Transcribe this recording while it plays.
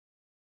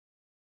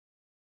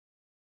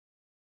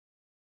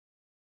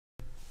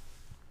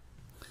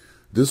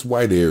This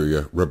white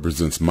area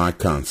represents my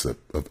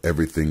concept of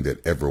everything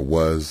that ever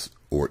was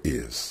or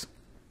is.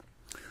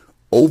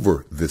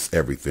 Over this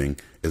everything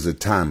is a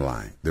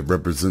timeline that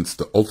represents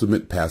the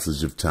ultimate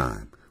passage of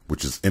time,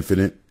 which is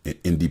infinite and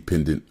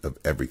independent of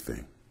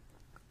everything.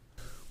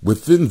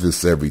 Within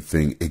this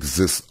everything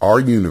exists our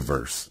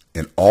universe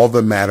and all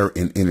the matter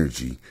and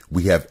energy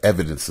we have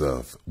evidence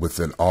of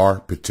within our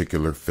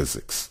particular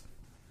physics.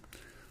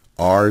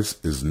 Ours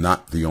is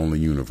not the only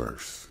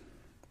universe.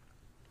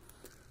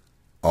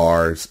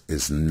 Ours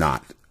is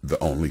not the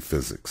only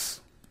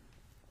physics.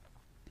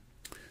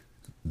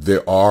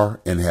 There are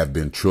and have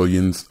been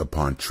trillions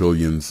upon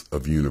trillions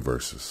of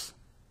universes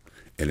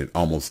and an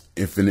almost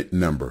infinite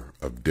number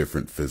of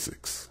different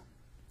physics.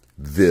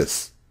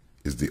 This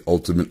is the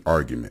ultimate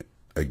argument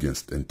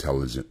against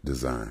intelligent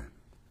design.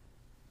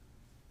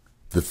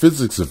 The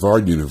physics of our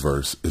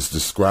universe is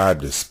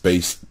described as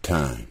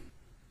space-time.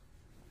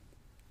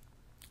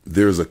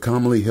 There is a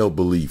commonly held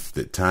belief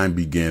that time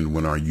began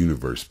when our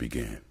universe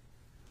began,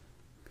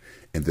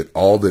 and that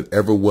all that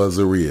ever was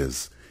or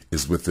is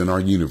within our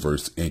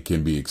universe and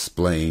can be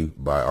explained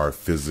by our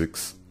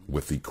physics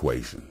with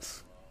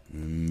equations.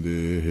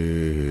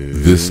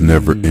 This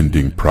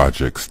never-ending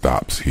project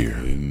stops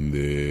here.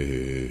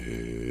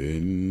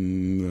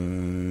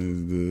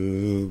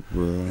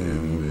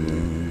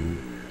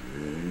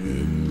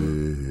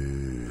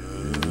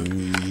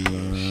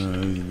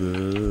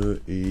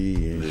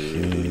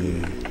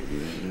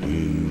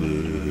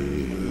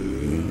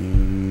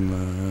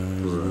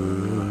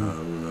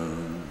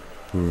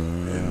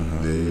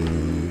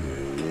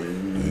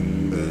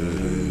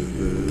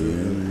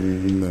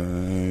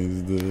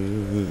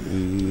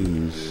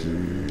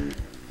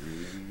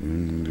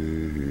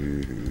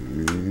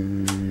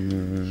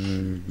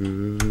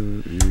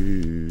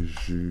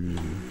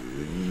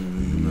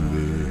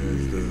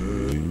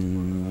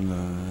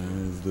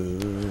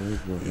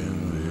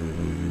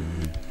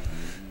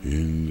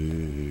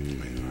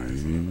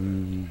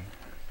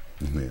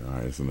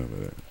 Alright, so enough of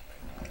that.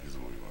 Here's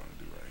what we want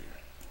to do right here.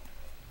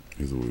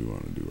 Here's what we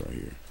want to do right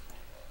here.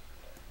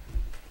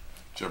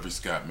 Jeffrey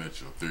Scott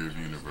Mitchell, Theory of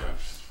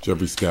Universe.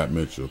 Jeffrey Scott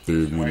Mitchell,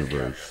 Theory of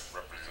Universe.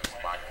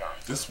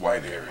 This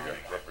white area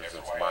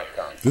represents my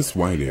concept. This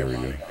white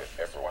area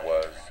ever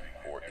was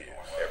or is.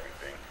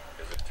 Everything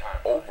is a time.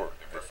 Over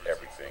this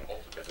everything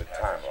is a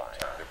timeline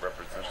that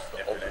represents the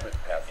ultimate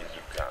passage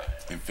of time.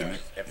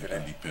 Infinite and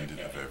independent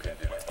of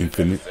everything.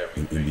 Infinite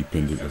and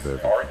independent of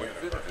everything.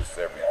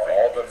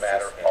 All the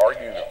matter, our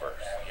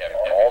universe,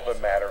 all the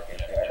matter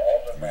and energy.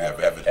 We have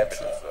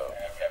evidence of.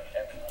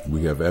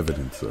 We have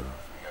evidence of.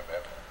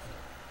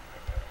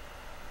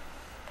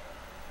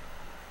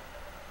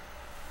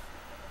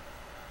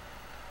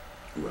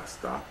 Ooh, I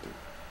stopped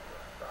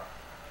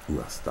it.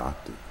 Ooh, I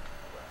stopped it.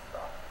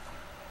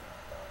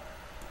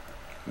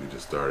 We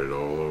just started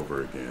all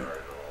over again.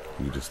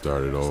 We just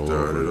started all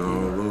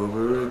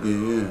over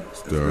again.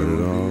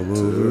 Started all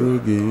over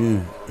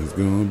again. It's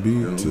gonna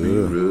be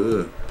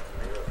tough.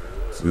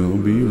 It's gonna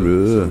be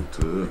rough.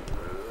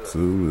 So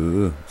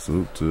rough.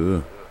 So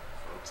tough.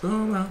 So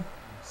rough.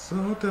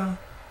 So tough.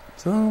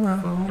 So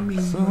rough. For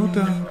me, so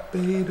tough,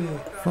 baby.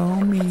 For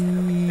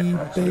me,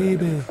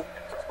 baby.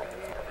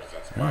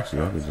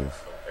 Actually, I could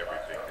just.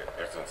 Everything that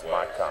represents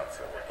my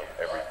concept of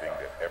everything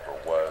that ever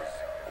was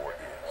or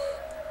is.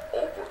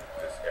 Over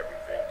this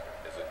everything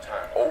is a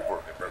time. Over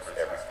this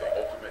everything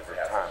ultimate is a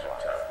timeline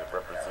that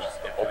represents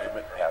the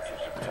ultimate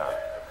passage of time,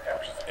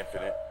 which is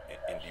infinite and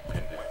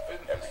independent.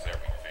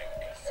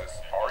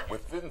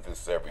 Within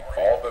this everything,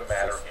 all the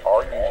matter,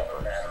 our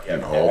universe,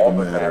 and all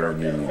the matter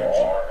and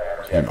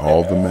energy, and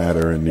all the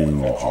matter and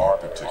energy,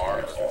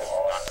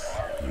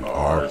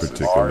 our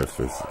particular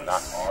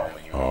physics.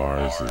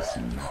 Ours is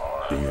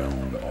not the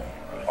only.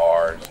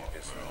 Ours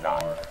is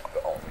not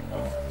the only.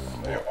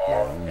 There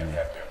are and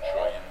have been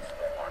trillions.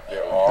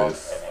 There are and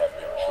have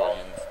been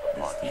trillions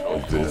upon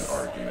trillions. This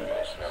argument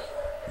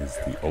is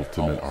the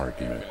ultimate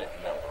argument.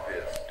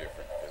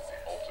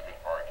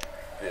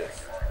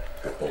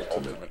 The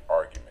ultimate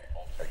argument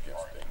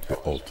against the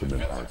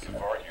ultimate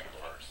argument.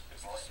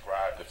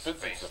 The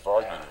physics of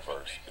our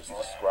universe is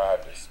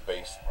described as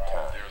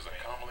space-time. There is a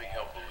commonly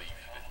held belief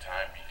that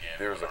time began.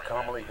 There is a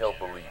commonly held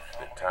belief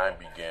that time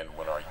began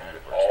when our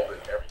universe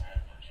began,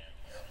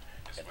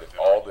 and that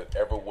all that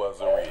ever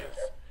was or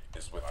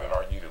is within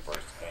our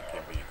universe and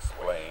can be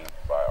explained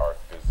by our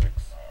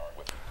physics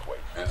with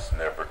equations. This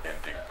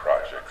never-ending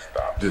project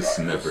stops. This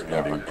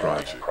never-ending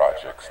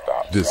project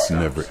stops. This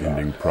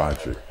never-ending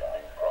project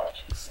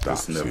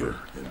stops. This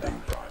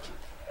never-ending project.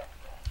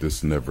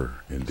 This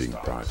never-ending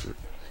project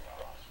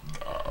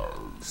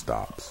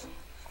stops.